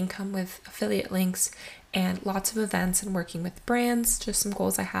 passive income with affiliate links, and lots of events and working with brands, just some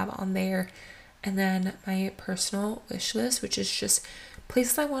goals I have on there. And then my personal wish list, which is just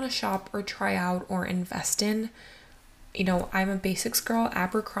places I want to shop or try out or invest in. I'm a basics girl.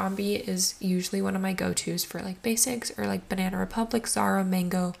 Abercrombie is usually one of my go-tos for like basics, or like Banana Republic, Zara,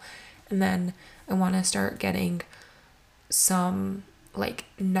 Mango. And then I want to start getting some like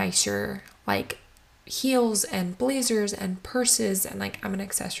nicer like heels and blazers and purses, and like I'm an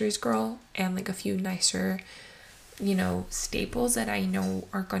accessories girl, and like a few nicer staples that I know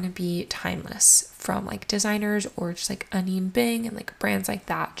are going to be timeless from like designers or just like Anine Bing and like brands like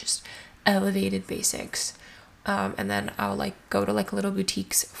that, just elevated basics. And then I'll like go to like little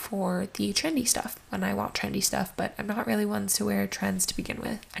boutiques for the trendy stuff when I want trendy stuff, but I'm not really one to wear trends to begin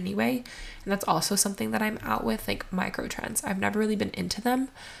with anyway. And that's also something that I'm out with, like micro trends. I've never really been into them,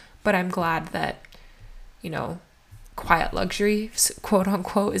 but I'm glad that, quiet luxury, quote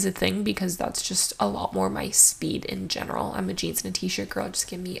unquote, is a thing, because that's just a lot more my speed in general. I'm a jeans and a t-shirt girl. Just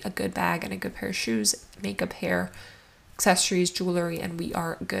give me a good bag and a good pair of shoes, makeup, hair, accessories, jewelry, and we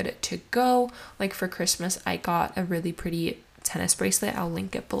are good to go. Like for Christmas, I got a really pretty tennis bracelet. I'll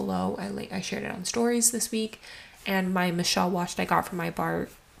link it below. I shared it on stories this week. And my Michelle watch that I got from my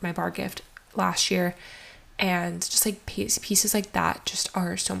bar gift last year. And just like pieces like that just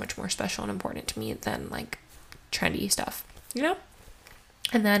are so much more special and important to me than like trendy stuff,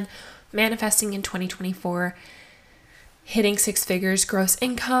 And then manifesting in 2024, hitting 6 figures gross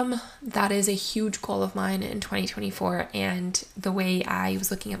income. That is a huge goal of mine in 2024. And the way I was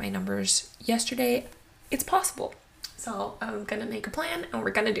looking at my numbers yesterday, it's possible. So I'm going to make a plan and we're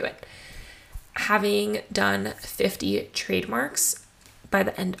going to do it. Having done 50 trademarks by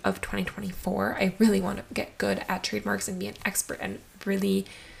the end of 2024, I really want to get good at trademarks and be an expert and really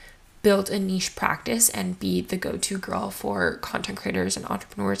build a niche practice and be the go-to girl for content creators and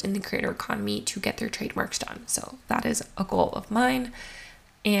entrepreneurs in the creator economy to get their trademarks done. So that is a goal of mine.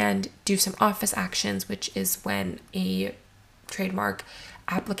 And do some office actions, which is when a trademark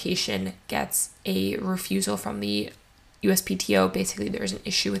application gets a refusal from the USPTO. Basically, there's an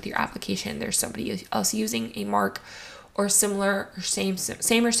issue with your application. There's somebody else using a mark or similar or same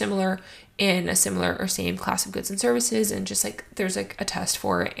or similar in a similar or same class of goods and services, and just like there's like a test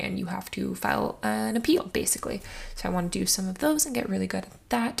for it and you have to file an appeal basically. So I want to do some of those and get really good at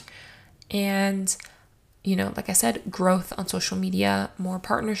that. And like I said, growth on social media, more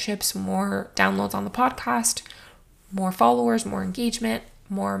partnerships, more downloads on the podcast, more followers, more engagement,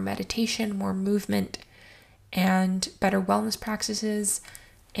 more meditation, more movement, and better wellness practices.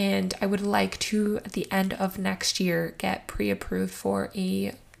 And I would like to, at the end of next year, get pre-approved for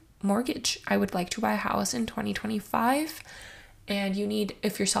a mortgage. I would like to buy a house in 2025. And you need,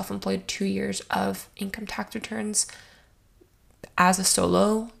 if you're self-employed, 2 years of income tax returns as a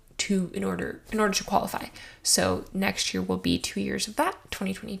solo in order to qualify. So next year will be 2 years of that,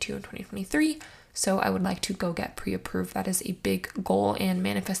 2022 and 2023. So I would like to go get pre-approved. That is a big goal and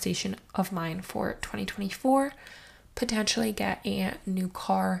manifestation of mine for 2024. Potentially get a new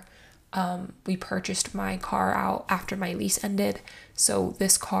car. We purchased my car out after my lease ended. So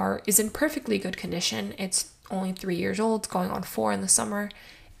this car is in perfectly good condition. It's only 3 years old, it's going on 4 in the summer.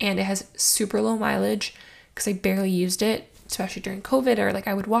 and it has super low mileage because I barely used it, especially during COVID, or like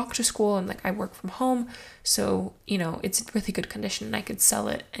I would walk to school and like I work from home. So, you know, it's in really good condition and I could sell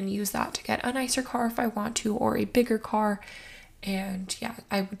it and use that to get a nicer car if I want to, or a bigger car. And yeah,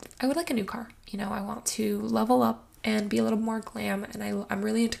 I would like a new car. You know, I want to level up and be a little more glam, and I'm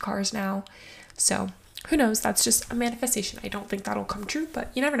really into cars now. So who knows? That's just a manifestation. I don't think that'll come true, but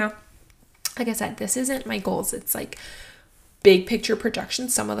you never know. Like I said, this isn't my goals. It's like big picture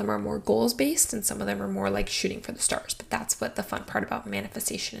projections. Some of them are more goals based and some of them are more like shooting for the stars. But that's what the fun part about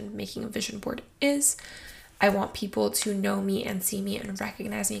manifestation and making a vision board is. I want people to know me and see me and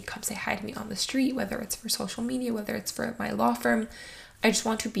recognize me, come say hi to me on the street, whether it's for social media, whether it's for my law firm. I just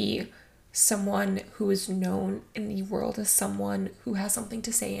want to be someone who is known in the world as someone who has something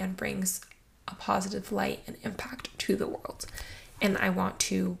to say and brings a positive light and impact to the world. And I want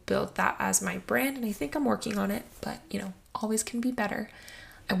to build that as my brand, and I think I'm working on it, but you know, always can be better.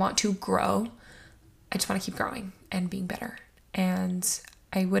 I want to grow. I just want to keep growing and being better. And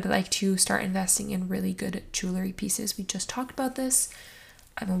I would like to start investing in really good jewelry pieces. We just talked about this.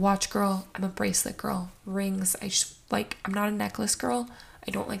 I'm a watch girl. I'm a bracelet girl. Rings. I'm not a necklace girl.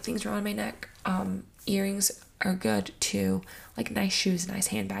 I don't like things around my neck. Earrings are good too. Like nice shoes, nice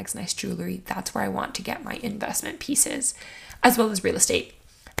handbags, nice jewelry. That's where I want to get my investment pieces, as well as real estate.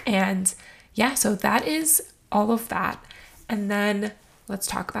 And yeah, so that is all of that. And then let's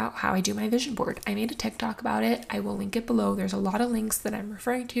talk about how I do my vision board. I made a TikTok about it. I will link it below. There's a lot of links that I'm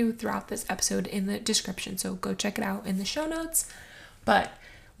referring to throughout this episode in the description, so go check it out in the show notes. But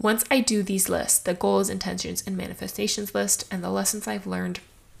once I do these lists, the goals, intentions, and manifestations list, and the lessons I've learned,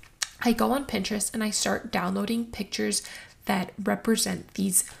 I go on Pinterest and I start downloading pictures that represent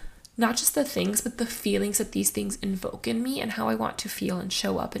these, not just the things, but the feelings that these things invoke in me and how I want to feel and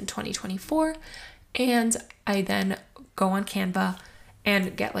show up in 2024. And I then go on Canva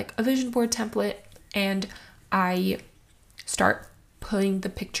and get like a vision board template, and I start putting the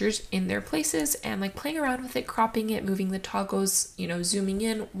pictures in their places and like playing around with it, cropping it, moving the toggles, you know, zooming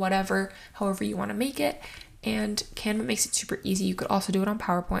in, whatever, however you want to make it. And Canva makes it super easy. You could also do it on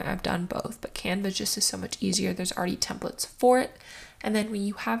PowerPoint. I've done both, but Canva just is so much easier. There's already templates for it. And then when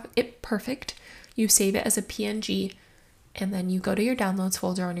you have it perfect, you save it as a PNG, and then you go to your downloads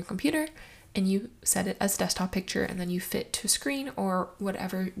folder on your computer and you set it as a desktop picture, and then you fit to screen or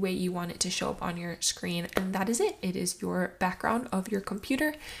whatever way you want it to show up on your screen. And that is it. It is your background of your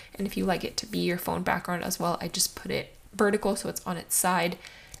computer. And if you like it to be your phone background as well, I just put it vertical so it's on its side,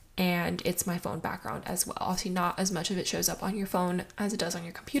 and it's my phone background as well. Obviously not as much of it shows up on your phone as it does on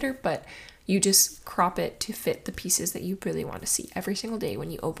your computer, but you just crop it to fit the pieces that you really want to see every single day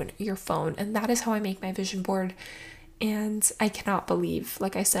when you open your phone. And that is how I make my vision board. And I cannot believe,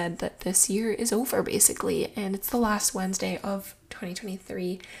 like I said, that this year is over basically, and it's the last Wednesday of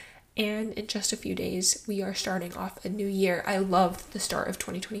 2023. And in just a few days, we are starting off a new year. I love the start of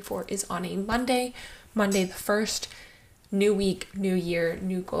 2024 is on a Monday the 1st. New week, new year,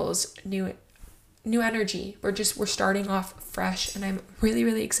 new goals, new energy. We're starting off fresh, and I'm really,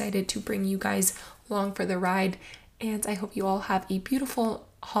 really excited to bring you guys along for the ride. And I hope you all have a beautiful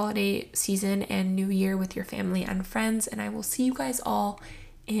holiday season and new year with your family and friends. And I will see you guys all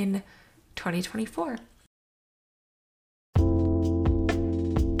in 2024.